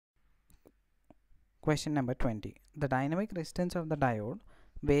Question number 20. The dynamic resistance of the diode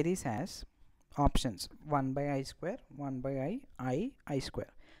varies as options 1 by I square, 1 by I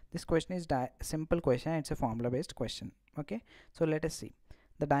square. This question is simple question. It's a formula based question. Okay. So let us see.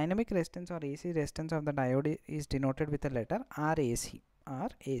 The dynamic resistance or AC resistance of the diode is denoted with the letter RAC.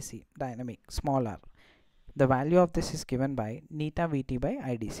 RAC, dynamic, small r. The value of this is given by neta Vt by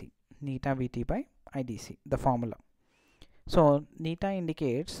IDC. Neta Vt by IDC, the formula. So neta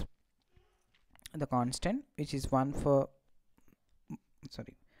indicates the constant, which is 1 for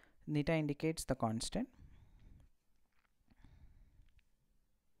neta indicates the constant.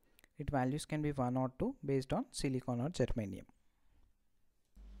 Its values can be 1 or 2 based on silicon or germanium.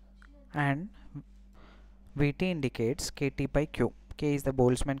 And Vt indicates Kt by Q. K is the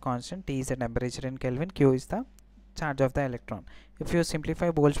Boltzmann constant, T is the temperature in Kelvin, Q is the charge of the electron. If you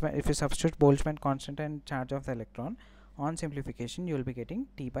simplify Boltzmann, if you substitute Boltzmann constant and charge of the electron, on simplification you will be getting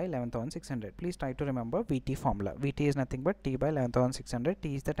T by 11,600. Please try to remember Vt formula. Vt is nothing but T by 11,600.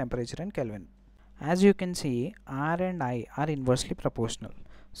 T is the temperature in Kelvin. As you can see, R and I are inversely proportional.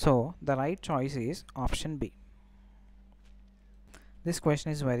 So the right choice is option B. This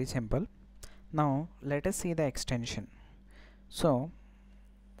question is very simple. Now let us see the extension. So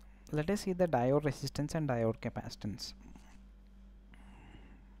let us see the diode resistance and diode capacitance.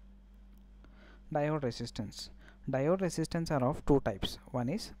 Diode resistance. Diode resistance are of two types. One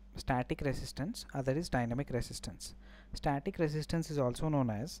is static resistance, other is dynamic resistance. Static resistance is also known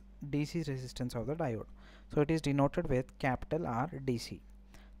as DC resistance of the diode. So it is denoted with capital R DC.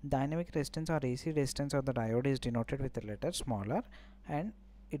 Dynamic resistance or AC resistance of the diode is denoted with the letter small r, and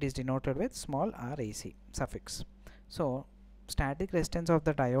it is denoted with small r AC suffix. So static resistance of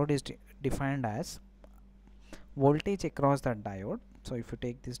the diode is defined as voltage across the diode. So if you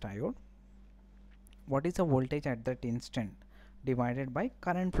take this diode, what is the voltage at that instant divided by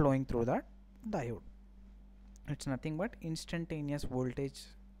current flowing through that diode. It's nothing but instantaneous voltage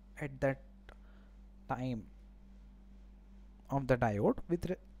at that time of the diode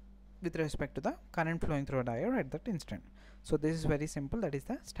with respect to the current flowing through a diode at that instant. So this is very simple. That is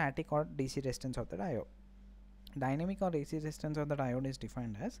the static or DC resistance of the diode. Dynamic or AC resistance of the diode is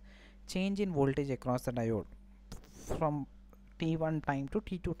defined as change in voltage across the diode from T1 time to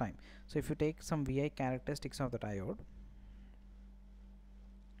T2 time. So if you take some VI characteristics of the diode,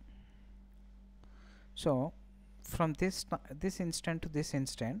 so from this instant to this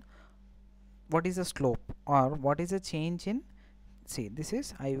instant, what is the slope or what is the change in, see, this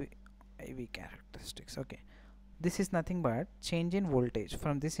is IV characteristics. Okay, this is nothing but change in voltage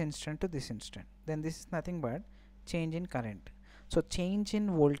from this instant to this instant. Then this is nothing but change in current. So change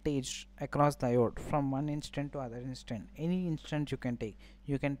in voltage across diode from one instant to other instant. Any instant you can take.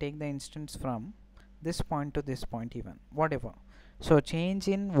 You can take the instance from this point to this point, even whatever. So change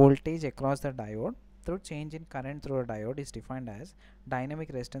in voltage across the diode through change in current through a diode is defined as dynamic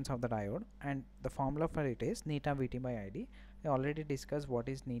resistance of the diode, and the formula for it is neta Vt by Id. I already discussed what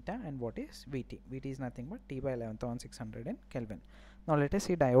is neta and what is Vt. Vt is nothing but T by 11,600 in Kelvin. Now let us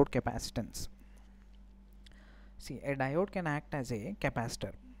see diode capacitance. See, a diode can act as a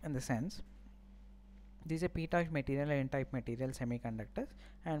capacitor in the sense this is a p-type material and n-type material semiconductors,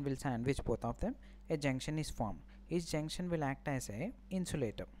 and will sandwich both of them. A junction is formed. Each junction will act as a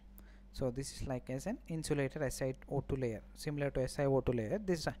insulator. So this is like as an insulator SiO2 layer, similar to SiO2 layer.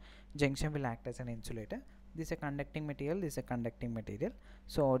 This junction will act as an insulator. This is a conducting material, this is a conducting material.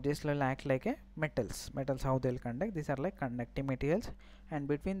 So this will act like a metals. Metals, how they will conduct, these are like conducting materials, and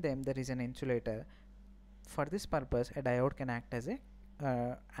between them there is an insulator. For this purpose, a diode can act as a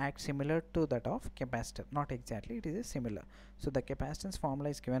act similar to that of capacitor. Not exactly, it is a similar. So the capacitance formula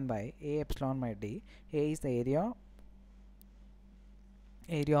is given by A epsilon by D. A is the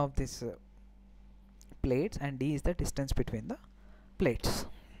area of this plates, and D is the distance between the plates.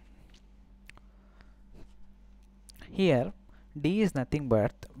 Here D is nothing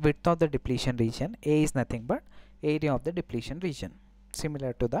but width of the depletion region, A is nothing but area of the depletion region,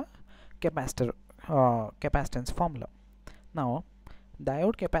 similar to the capacitor capacitance formula. Now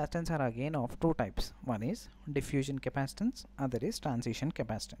diode capacitance are again of two types. One is diffusion capacitance, other is transition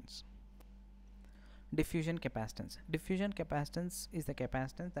capacitance. Diffusion capacitance. Diffusion capacitance is the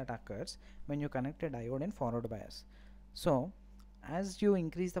capacitance that occurs when you connect a diode in forward bias. So as you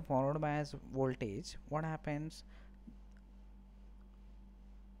increase the forward bias voltage, what happens?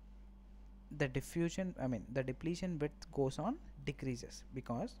 The depletion width goes on decreases,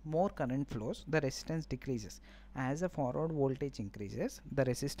 because more current flows, the resistance decreases. As the forward voltage increases, the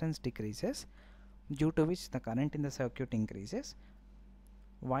resistance decreases, due to which the current in the circuit increases.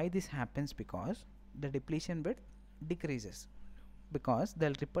 Why this happens? Because the depletion width decreases. because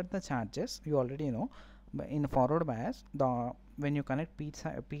they'll repel the charges. You already know, but in forward bias, the when you connect p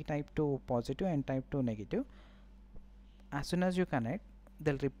type to positive and type to negative, as soon as you connect,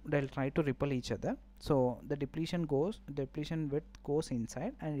 they'll try to repel each other. So the depletion width goes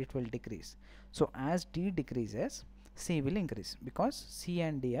inside and it will decrease. So as d decreases, c will increase, because c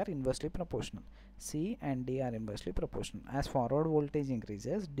and d are inversely proportional. C and d are inversely proportional. As forward voltage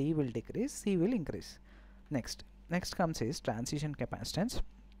increases, d will decrease, c will increase. Next comes is transition capacitance.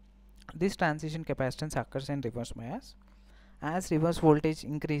 This transition capacitance occurs in reverse bias. As reverse voltage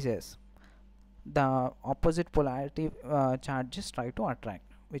increases, the opposite polarity charges try to attract,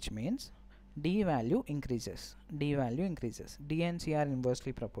 which means d value increases. D and c are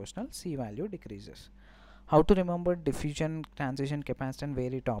inversely proportional, c value decreases. How to remember diffusion transition capacitance,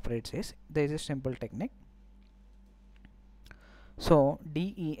 where it operates is, there is a simple technique. So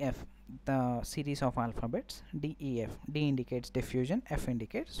DEF, the series of alphabets, DEF, D indicates diffusion, F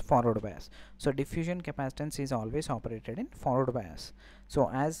indicates forward bias. So diffusion capacitance is always operated in forward bias. So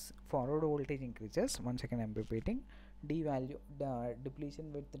as forward voltage increases, once again I am repeating, D value, the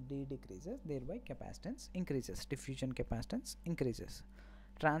depletion width D decreases, thereby capacitance increases, diffusion capacitance increases.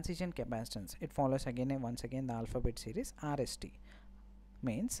 Transition capacitance, it follows again once again the alphabet series RST,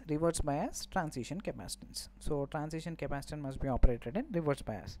 means reverse bias transition capacitance. So transition capacitance must be operated in reverse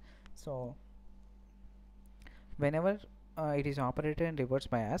bias. So whenever it is operated in reverse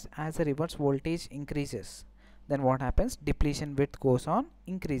bias, as the reverse voltage increases, then what happens? Depletion width goes on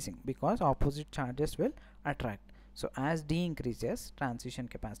increasing, because opposite charges will attract. So as d increases, transition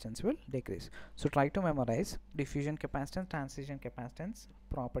capacitance will decrease. So try to memorize diffusion capacitance, transition capacitance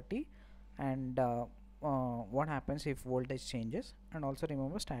property, and what happens if voltage changes, and also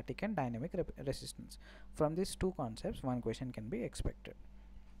remember static and dynamic resistance. From these two concepts, one question can be expected.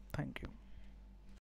 Thank you.